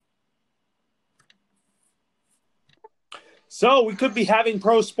So we could be having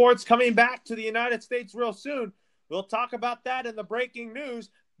pro sports coming back to the United States real soon. We'll talk about that in the breaking news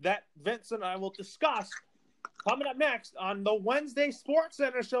that Vince and I will discuss coming up next on the Wednesday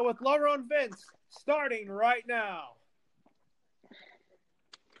SportsCenter show with Loro and Vince, starting right now.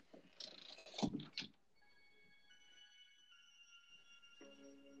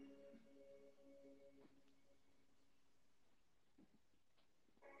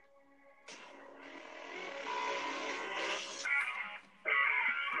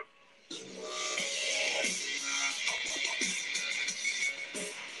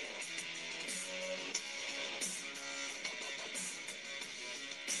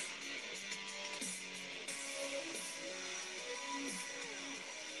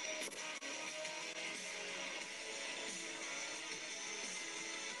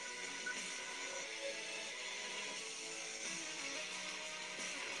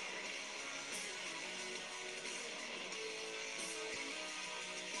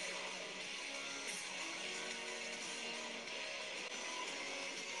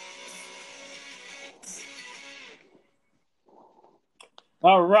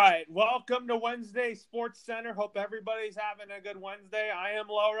 All right, welcome to Wednesday SportsCenter. Hope everybody's having a good Wednesday. I am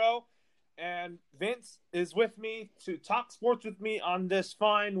Loro, and Vince is with me to talk sports with me on this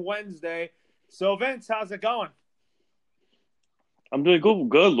fine Wednesday. So, Vince, how's it going? I'm doing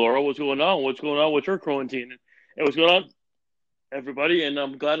good, Laura. What's going on? What's going on with your quarantine? And what's going on, everybody? And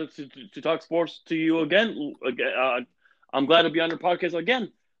I'm glad to talk sports to you again. I'm glad to be on your podcast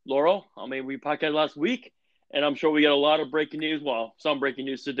again, Laura. I mean, we podcasted last week, and I'm sure we got a lot of breaking news. Well, some breaking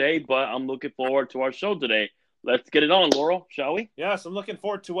news today, but I'm looking forward to our show today. Let's get it on, Laura, shall we? Yes, I'm looking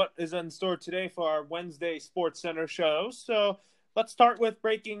forward to what is in store today for our Wednesday SportsCenter show. So, let's start with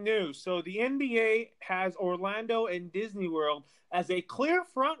breaking news. So, the NBA has Orlando and Disney World as a clear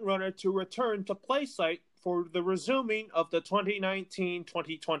frontrunner to return to play site for the resuming of the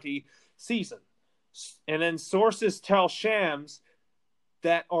 2019-2020 season. And then sources tell Shams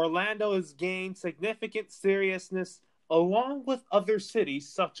that Orlando has gained significant seriousness along with other cities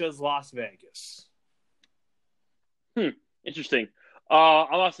such as Las Vegas. Interesting. I'm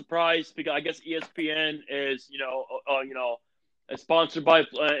not surprised because I guess ESPN is, sponsored by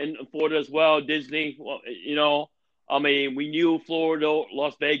in Florida as well. Disney, I mean, we knew Florida,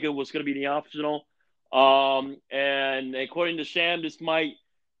 Las Vegas was going to be the optional. And according to Sham, this might,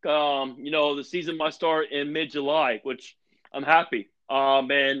 the season might start in mid-July, which I'm happy.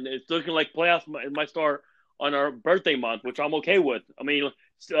 And it's looking like playoffs might start on our birthday month, which I'm okay with. I mean,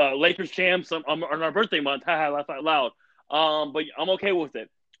 Lakers champs on our birthday month. Haha, laugh out loud. But I'm okay with it.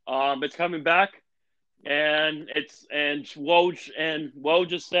 It's coming back, and Woj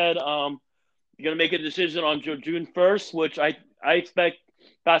just said you're gonna make a decision on June 1st, which I expect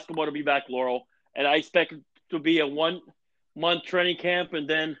basketball to be back, Laurel, and I expect it to be a 1-month training camp, and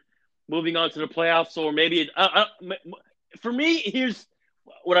then moving on to the playoffs, or maybe for me, here's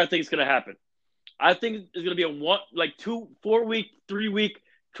what I think is gonna happen. I think it's gonna be a 4-week, 3-week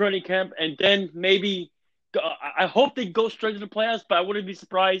training camp, and then maybe I hope they go straight to the playoffs, but I wouldn't be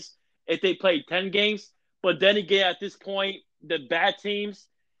surprised if they played 10 games. But then again, at this point, the bad teams,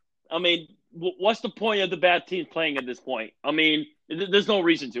 I mean, what's the point of the bad teams playing at this point? I mean, there's no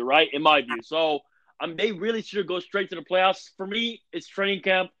reason to, right, in my view. So they really should go straight to the playoffs. For me, it's training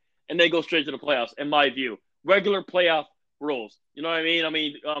camp, and they go straight to the playoffs, in my view. Regular playoff rules. You know what I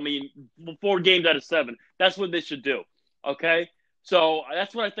mean? I mean, 4 games out of 7. That's what they should do, okay? So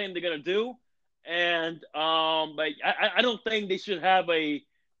that's what I think they're going to do. And but I don't think they should have a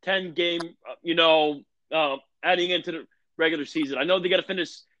 10-game, adding into the regular season. I know they got to finish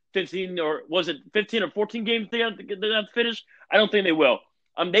 15, or was it 15 or 14 games they have to finish? I don't think they will.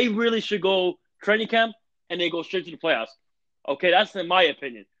 They really should go training camp and they go straight to the playoffs. Okay, that's in my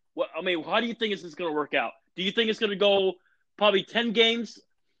opinion. How do you think this is going to work out? Do you think it's going to go probably 10 games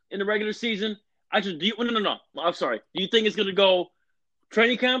in the regular season? Actually, no. I'm sorry. Do you think it's going to go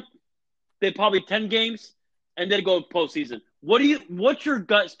training camp? They probably 10 games, and then go postseason. What's your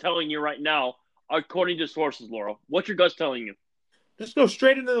guts telling you right now, according to sources, Laurel? What's your guts telling you? Just go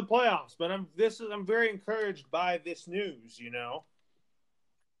straight into the playoffs. But I'm very encouraged by this news.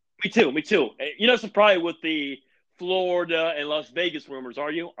 Me too. You're not surprised with the Florida and Las Vegas rumors, are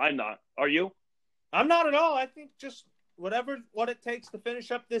you? I'm not. Are you? I'm not at all. I think just what it takes to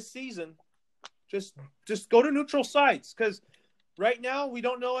finish up this season, just go to neutral sites, because right now we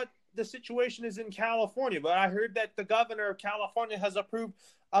don't know what the situation is in California, but I heard that the governor of California has approved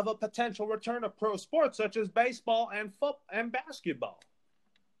of a potential return of pro sports such as baseball and football and basketball.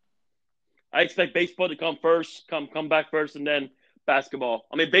 I expect baseball to come back first, and then basketball.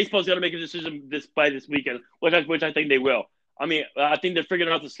 I mean, baseball's got to make a decision by this weekend, which I think they will. I mean, I think they're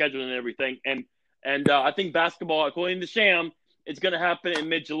figuring out the schedule and everything. And I think basketball, according to Sham, it's going to happen in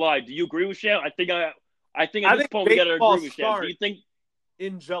mid-July. Do you agree with Sham? I think at I this think point we got to baseball agree with Sham. Do you starts think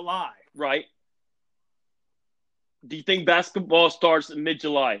in July. right? Do you think basketball starts in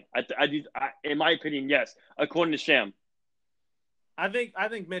mid-July? In my opinion, yes. According to Sham. I think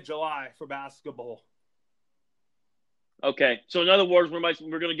mid-July for basketball. Okay, so in other words, we're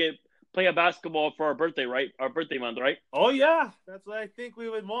going to play a basketball for our birthday, right? Our birthday month, right? Oh yeah, that's what I think we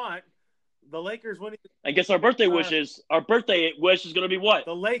would want. The Lakers winning. I guess our birthday wish is going to be what?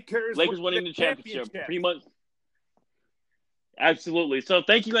 The Lakers winning the championship. Pretty much. Absolutely. So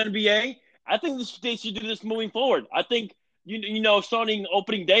thank you, NBA. I think they should do this moving forward. I think starting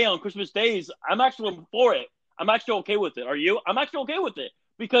opening day on Christmas days, I'm actually for it. I'm actually okay with it. Are you? I'm actually okay with it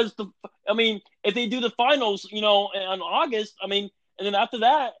because if they do the finals, in August, and then after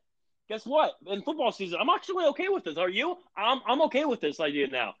that, guess what? In football season, I'm actually okay with this. Are you? I'm okay with this idea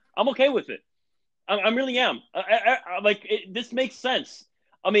now. I'm okay with it. I really am. This makes sense.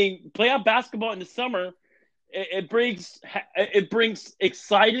 Playoff basketball in the summer, it brings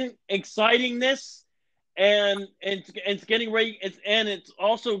excitingness, and it's getting ready. It's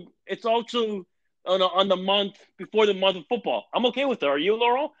also on the month before the month of football. I'm okay with it. Are you,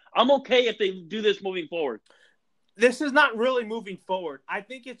 Loro? I'm okay if they do this moving forward. This is not really moving forward. I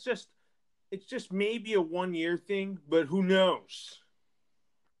think it's just maybe a 1-year thing, but who knows?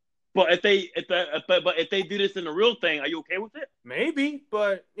 But if they do this in the real thing, are you okay with it? Maybe,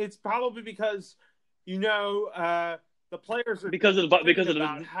 but it's probably because the players are because of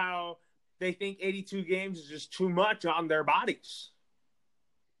how they think 82 games is just too much on their bodies.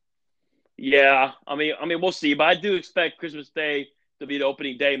 Yeah, we'll see, but I do expect Christmas Day to be the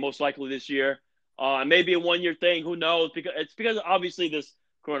opening day, most likely this year. Maybe a 1-year thing. Who knows? Because obviously this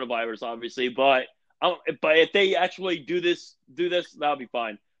coronavirus, obviously. But if they actually do this, that'll be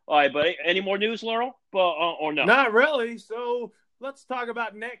fine. All right, but any more news, Laurel? Or no? Not really. So let's talk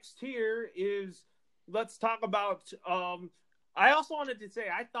about next here let's talk about I also wanted to say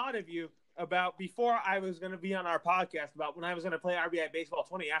I thought of you about before I was going to be on our podcast about when I was going to play RBI Baseball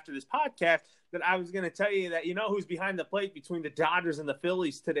 20 after this podcast that I was going to tell you that who's behind the plate between the Dodgers and the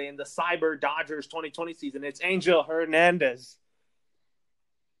Phillies today in the Cyber Dodgers 2020 season. It's Angel Hernandez.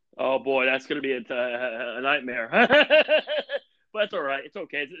 Oh, boy, that's going to be a nightmare. But that's all right. It's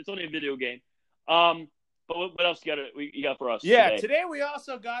okay. It's only a video game. But what else you got for us? Yeah, today we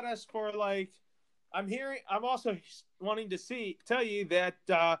also got us for I'm also wanting to tell you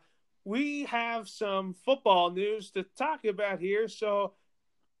that we have some football news to talk about here. So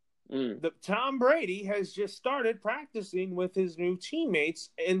Tom Brady has just started practicing with his new teammates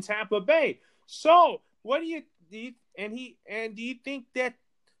in Tampa Bay. So what do you think that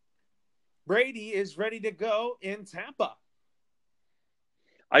Brady is ready to go in Tampa?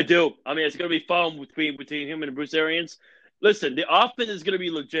 I do. It's going to be fun between him and Bruce Arians. Listen, the offense is going to be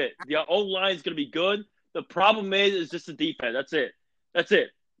legit. The O-line is going to be good. The problem is just the defense. That's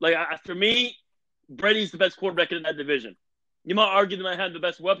it. For me, Brady's the best quarterback in that division. You might argue they might have the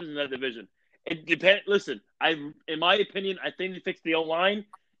best weapons in that division. It depends. Listen, in my opinion, I think they fixed the O-line.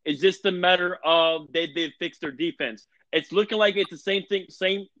 It's just a matter of they fixed their defense. It's looking like it's the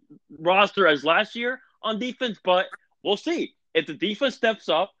same roster as last year on defense, but we'll see. If the defense steps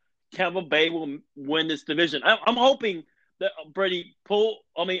up, Tampa Bay will win this division. I'm hoping that Brady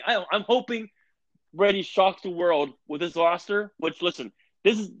I'm hoping Brady shocks the world with his roster. Which, listen,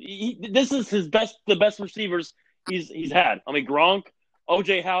 this is the best receivers he's had. Gronk,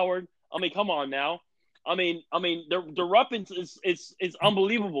 OJ Howard. Come on now. The weapons is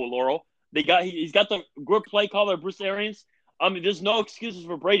unbelievable, Laurel. He's got the good play caller, Bruce Arians. There's no excuses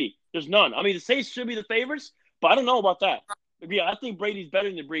for Brady. There's none. The Saints should be the favorites, but I don't know about that. Yeah, I think Brady's better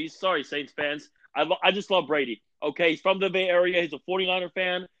than the Breeze. Sorry, Saints fans. I just love Brady. Okay, he's from the Bay Area. He's a 49er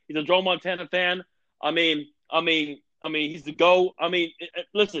fan. He's a Joe Montana fan. He's the GOAT.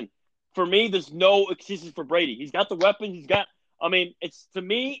 Listen, for me, there's no excuses for Brady. He's got the weapons. It's to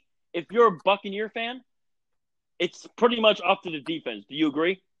me, if you're a Buccaneer fan, it's pretty much up to the defense. Do you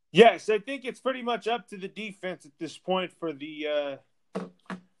agree? Yes, I think it's pretty much up to the defense at this point for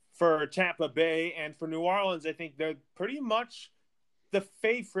for Tampa Bay, and for New Orleans, I think they're pretty much the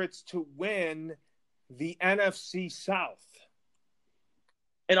favorites to win the NFC South.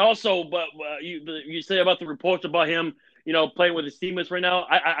 And also, but you say about the reports about him, playing with his teammates right now.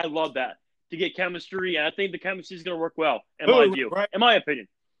 I love that to get chemistry, and I think the chemistry is going to work well in my opinion.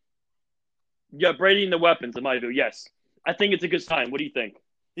 Yeah, Brady and the weapons, in my view. Yes, I think it's a good sign. What do you think?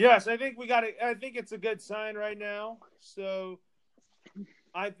 Yes, I think I think it's a good sign right now. So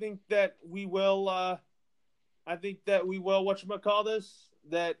I think that we will I think that we will. Whatchamacallit?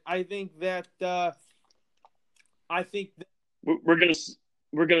 That I think that I think that,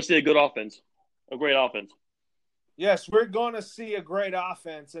 we're gonna see a good offense, a great offense. yes, we're going to see a great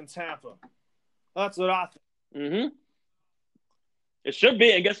offense in Tampa. That's what I think. Mm-hmm. It should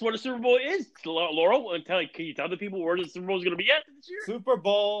be. And guess what the Super Bowl is, Laurel? Can you tell the people where the Super Bowl is going to be at this year? Super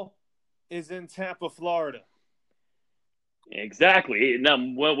Bowl is in Tampa, Florida. Exactly. Now,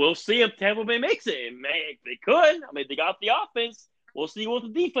 we'll see if Tampa Bay makes it. They could. I mean, they got the offense. We'll see what the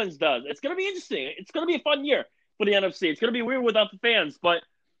defense does. It's going to be interesting. It's going to be a fun year for the NFC. It's going to be weird without the fans, but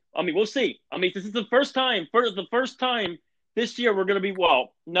I mean, we'll see. I mean, this is the first time. For the first time this year, we're going to be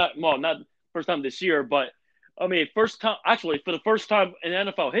not first time this year, but I mean, first time actually for the first time in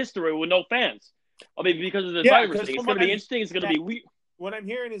NFL history with no fans. I mean, because of the virus thing, it's going to be interesting. It's going to be weird. What I'm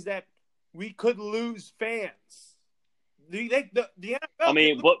hearing is that we could lose fans. The NFL I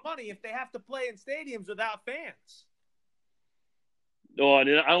mean, could lose money if they have to play in stadiums without fans. No, I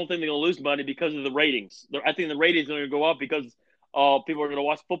don't think they're going to lose money because of the ratings. I think the ratings are going to go up because people are going to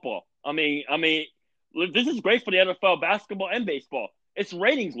watch football. I mean, this is great for the NFL, basketball, and baseball. It's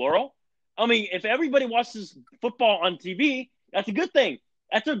ratings, Laurel. I mean, if everybody watches football on TV, that's a good thing.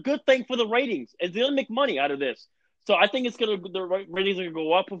 That's a good thing for the ratings. It's going to make money out of this. So I think the ratings are going to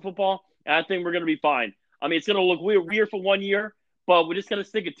go up for football, and I think we're going to be fine. I mean, it's going to look weird for 1 year, but we're just going to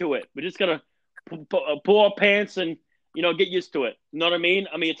stick it to it. We're just going to pull our pants and, get used to it. You know what I mean?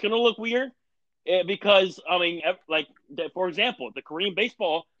 I mean, it's going to look weird because, I mean, like, for example, the Korean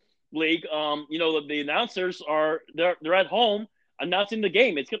Baseball League, the announcers they're at home announcing the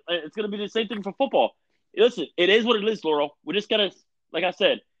game. It's going to be the same thing for football. Listen, it is what it is, Laurel. We just got to, like I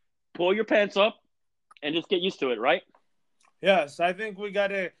said, pull your pants up and just get used to it, right? Yes, I think we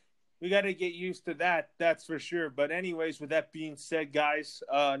gotta get used to that. That's for sure. But anyways, with that being said, guys,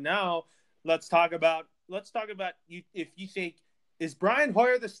 now let's talk about you. If you think is Brian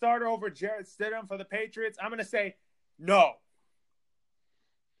Hoyer the starter over Jarrett Stidham for the Patriots, I'm gonna say no.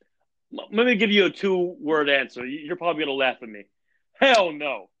 Let me give you a 2-word answer. You're probably gonna laugh at me. Hell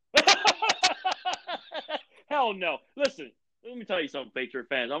no. Hell no. Listen, let me tell you something, Patriot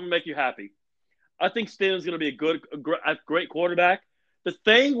fans. I'm gonna make you happy. I think Stidham's gonna be a great quarterback. The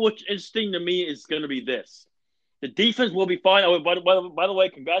thing which is interesting to me is going to be this. The defense will be fine. Oh, by the way,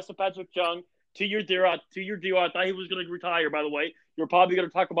 congrats to Patrick Chung. 2-year deal. I thought he was going to retire, by the way. You're probably going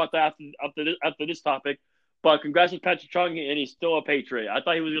to talk about that after this topic. But congrats to Patrick Chung, and he's still a Patriot. I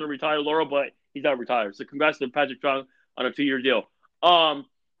thought he was going to retire, Laura, but he's not retired. So congrats to Patrick Chung on a 2-year deal.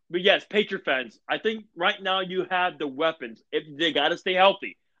 But yes, Patriot fans, I think right now you have the weapons. If they got to stay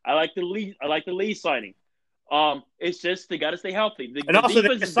healthy. I like the Lee signing. It's just they got to stay healthy. And also,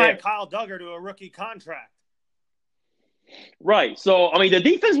 they signed Kyle Duggar to a rookie contract. Right. So, I mean, the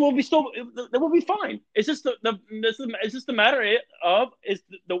defense will be fine. It's just the matter of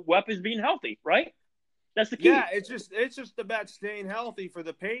the weapons being healthy, right? That's the key. Yeah, it's just about staying healthy for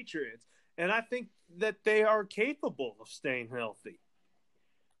the Patriots, and I think that they are capable of staying healthy.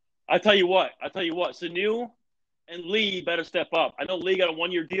 I tell you what, Sanu and Lee better step up. I know Lee got a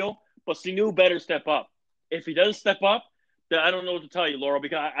 1-year deal, but Sanu better step up. If he doesn't step up, then I don't know what to tell you, Laura,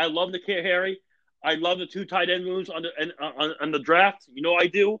 because I love N'Keal Harry. I love the 2 tight end moves on the draft. You know I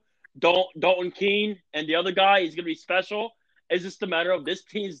do. Dalton Keene and the other guy is going to be special. It's just a matter of this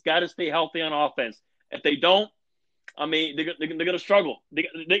team's got to stay healthy on offense. If they don't, I mean, they're going to struggle.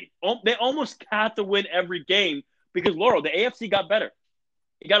 They almost have to win every game because, Laura, the AFC got better.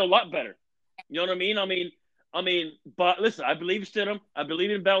 It got a lot better. You know what I mean? I mean, but listen, I believe in Stidham. I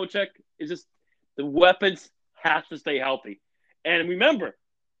believe in Belichick. It's just the weapons have to stay healthy. And remember,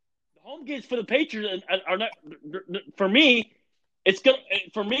 the home games for the Patriots are not – for me, it's going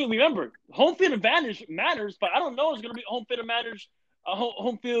 – for me, remember, home field advantage matters, but I don't know it's going to be home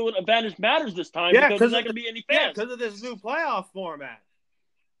field advantage matters this time because there's not going to be any fans. Yeah, because of this new playoff format.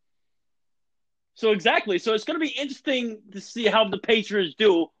 So exactly. So it's going to be interesting to see how the Patriots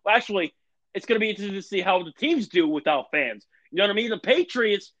do. Well, actually, it's going to be interesting to see how the teams do without fans. You know what I mean? The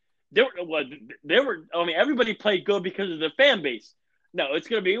Patriots – they were. I mean, everybody played good because of their fan base. No, it's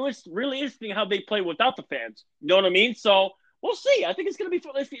going to be really interesting how they play without the fans. You know what I mean? So we'll see. I think it's going to be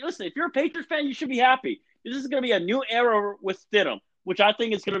fun. Listen, if you're a Patriots fan, you should be happy. This is going to be a new era with Stidham, which I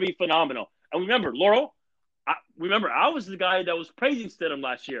think is going to be phenomenal. And remember, Laurel, I was the guy that was praising Stidham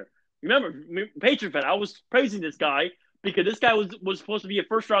last year. Remember, Patriot fan, I was praising this guy because this guy was supposed to be a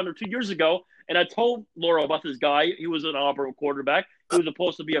first rounder 2 years ago. And I told Laura about this guy. He was an Auburn quarterback. He was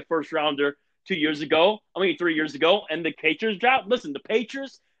supposed to be a first rounder 3 years ago. And the Patriots draft. Listen, the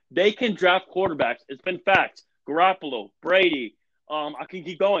Patriots, they can draft quarterbacks. It's been facts. Garoppolo, Brady, I can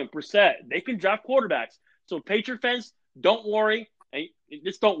keep going. Brissett, they can draft quarterbacks. So Patriot fans, don't worry.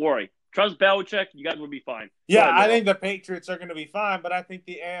 Just don't worry. Trust Belichick. You guys will be fine. Yeah, I think the Patriots are going to be fine, but I think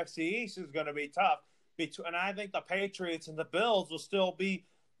the AFC East is going to be tough. And I think the Patriots and the Bills will still be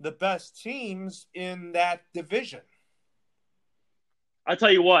the best teams in that division. I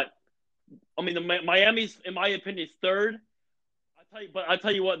tell you what. I mean, the Miami's, in my opinion, is third. I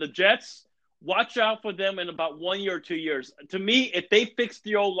tell you what, the Jets, watch out for them in about 1 year or 2 years. To me, if they fix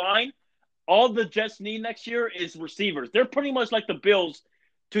the O-line, all the Jets need next year is receivers. They're pretty much like the Bills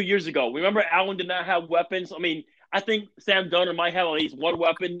 2 years ago. Remember, Allen did not have weapons. I mean, I think Sam Darnold might have at least one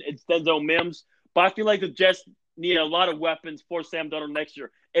weapon. It's Denzel Mims. But I feel like the Jets need a lot of weapons for Sam Darnold next year.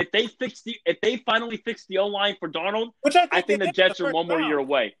 If they finally fix the O-line for Darnold, which I think the Jets are one more year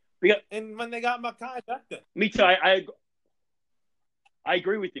away. And when they got Mekhi Becton. Me too. I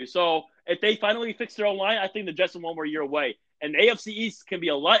agree with you. So if they finally fix their O-line, I think the Jets are one more year away. And the AFC East can be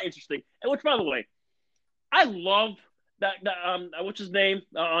a lot interesting. And which, by the way, I love that what's his name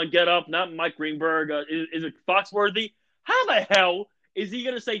on Get Up? Not Mike Greenberg. Is it Foxworthy? How the hell is he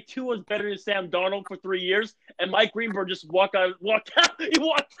going to say Tua's better than Sam Darnold for 3 years? And Mike Greenberg just walked out. He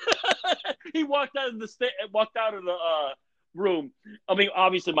walked out of the room. I mean,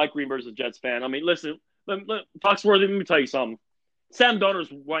 obviously Mike Greenberg's a Jets fan. I mean, listen, Foxworthy. Let me tell you something. Sam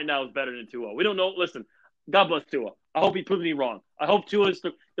Darnold right now is better than Tua. We don't know. Listen, God bless Tua. I hope he proves me wrong. I hope Tua is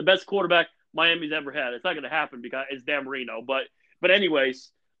the best quarterback Miami's ever had. It's not going to happen because it's Dan Marino. But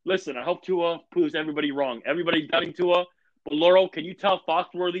anyways, listen, I hope Tua proves everybody wrong. Everybody's doubting Tua. But Loro, can you tell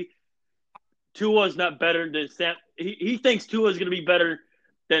Foxworthy Tua is not better than Sam? He thinks Tua is going to be better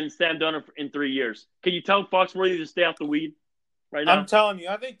than Sam Darnold in 3 years. Can you tell Foxworthy to stay off the weed right now? I'm telling you,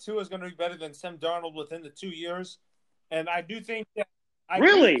 I think Tua is going to be better than Sam Darnold within the 2 years. And I do think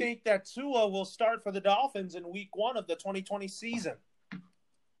that Tua will start for the Dolphins in week 1 of the 2020 season.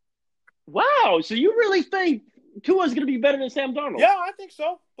 Wow. So you really think Tua is going to be better than Sam Darnold? Yeah, I think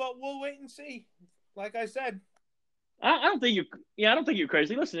so. But we'll wait and see. Like I said. I don't think you're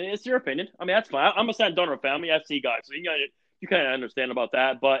crazy. Listen, it's your opinion. I mean, that's fine. I'm a Sam Darnold fan. I'm a FC guy. So you kind of understand about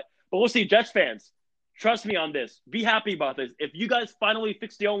that. But we'll see. Jets fans, trust me on this. Be happy about this. If you guys finally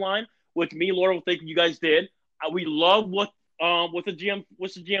fix the O-line, which me, Laura, think you guys did, we love what's the GM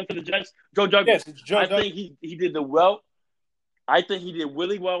for the Jets? Joe Douglas. Yes, it's Joe Douglas. I think he did well. I think he did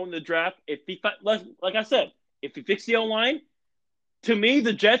really well in the draft. Like I said, if he fixed the O-line, to me,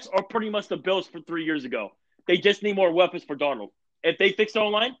 the Jets are pretty much the Bills for 3 years ago. They just need more weapons for Darnold. If they fix the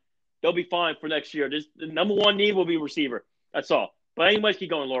O-line, they'll be fine for next year. The number one need will be receiver. That's all. But anyways,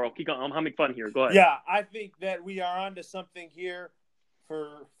 keep going, Laurel. Keep going. I'm having fun here. Go ahead. Yeah, I think that we are onto something here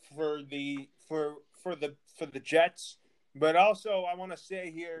for the Jets. But also, I want to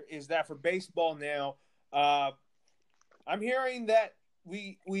say here is that for baseball now, I'm hearing that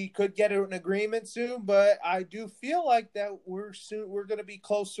we could get an agreement soon. But I do feel like that we're going to be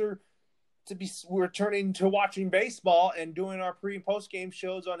closer to be returning to watching baseball and doing our pre and post game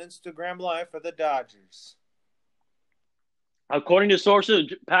shows on Instagram Live for the Dodgers. According to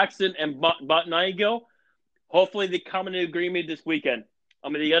sources, Paxton and Botnigo, hopefully they come in agreement this weekend. I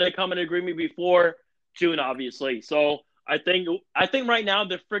mean, they got to come in agreement before June, obviously. So I think right now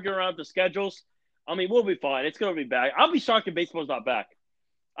they're figuring out the schedules. I mean, we'll be fine. It's going to be back. I'll be shocked if baseball's not back.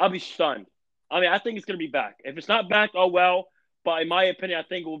 I'll be stunned. I mean, I think it's going to be back. If it's not back, oh well. But in my opinion, I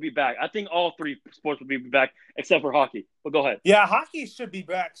think it will be back. I think all three sports will be back except for hockey. But go ahead. Yeah, hockey should be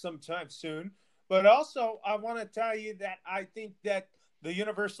back sometime soon. But also, I want to tell you that I think that the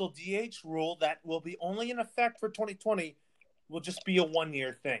universal DH rule that will be only in effect for 2020 will just be a 1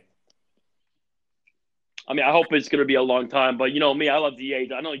 year thing. I mean, I hope it's going to be a long time. But you know me, I love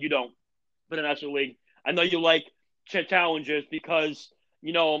DH. I know you don't. But in the National League, I know you like challenges because,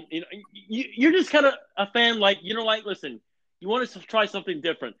 you're just kind of a fan listen, you want to try something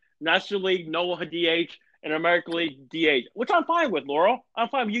different. National League, no DH, and American League DH, which I'm fine with, Laurel. I'm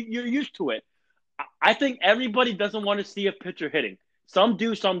fine. You're used to it. I think everybody doesn't want to see a pitcher hitting. Some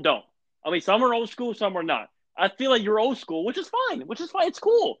do, some don't. I mean, some are old school, some are not. I feel like you're old school, which is fine. It's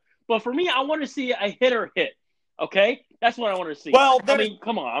cool. But for me, I want to see a hitter hit. Okay? That's what I want to see. Well, I mean,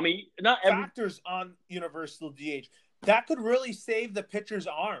 come on. I mean, not every factors on universal DH. That could really save the pitcher's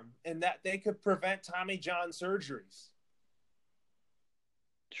arm and that they could prevent Tommy John surgeries.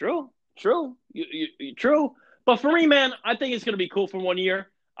 True. True. But for me, man, I think it's going to be cool for 1 year.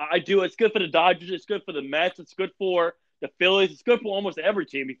 I do. It's good for the Dodgers. It's good for the Mets. It's good for the Phillies. It's good for almost every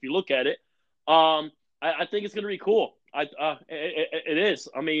team if you look at it. I think it's going to be cool. It is.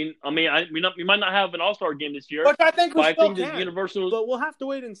 I mean, we might not have an All-Star game this year. But I think we still this can. universal. But we'll have to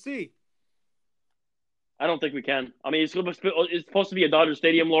wait and see. I don't think we can. I mean, it's supposed to be a Dodger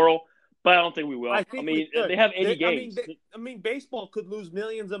Stadium, Laurel. but I don't think we will. I think we should. They have 80 games. Baseball could lose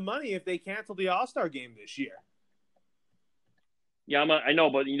millions of money if they cancel the All-Star game this year. Yeah, I know,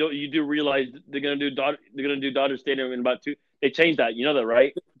 but you do realize they're gonna do Dodger Stadium in about 2. They changed that. You know that,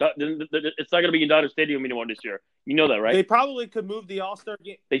 right? It's not gonna be in Dodger Stadium anymore this year. You know that, right? They probably could move the All-Star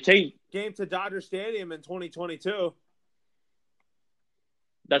game. They changed game to Dodger Stadium in 2022.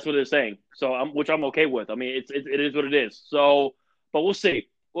 That's what they're saying. So, which I'm okay with. I mean, it is what it is. So, but we'll see.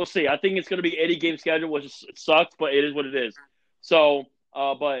 We'll see. I think it's gonna be 80 game schedule, which sucks, but it is what it is. So,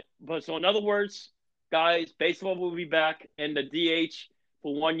 but so in other words, guys, baseball will be back, and the DH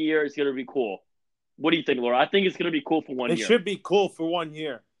for 1 year is going to be cool. What do you think, Laura? I think it's going to be cool for 1 year. It should be cool for 1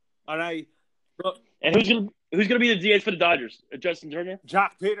 year. And who's going to be the DH for the Dodgers? Justin Turner?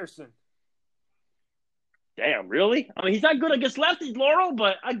 Jock Peterson. Damn, really? I mean, he's not good against lefties, Laurel,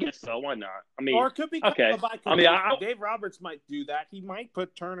 but I guess so. Why not? I mean, or it could be okay. Dave Roberts might do that. He might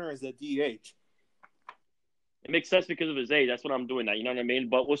put Turner as a DH. It makes sense because of his age. That's what I'm doing that. You know what I mean?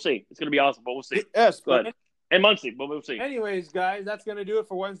 But we'll see. It's going to be awesome, but we'll see. Yes. And Muncie, but we'll see. Anyways, guys, that's going to do it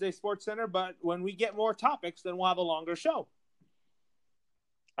for Wednesday Sports Center. But when we get more topics, then we'll have a longer show.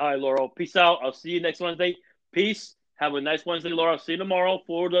 All right, Laurel. Peace out. I'll see you next Wednesday. Peace. Have a nice Wednesday, Laurel. I'll see you tomorrow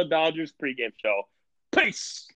for the Dodgers pregame show. Peace.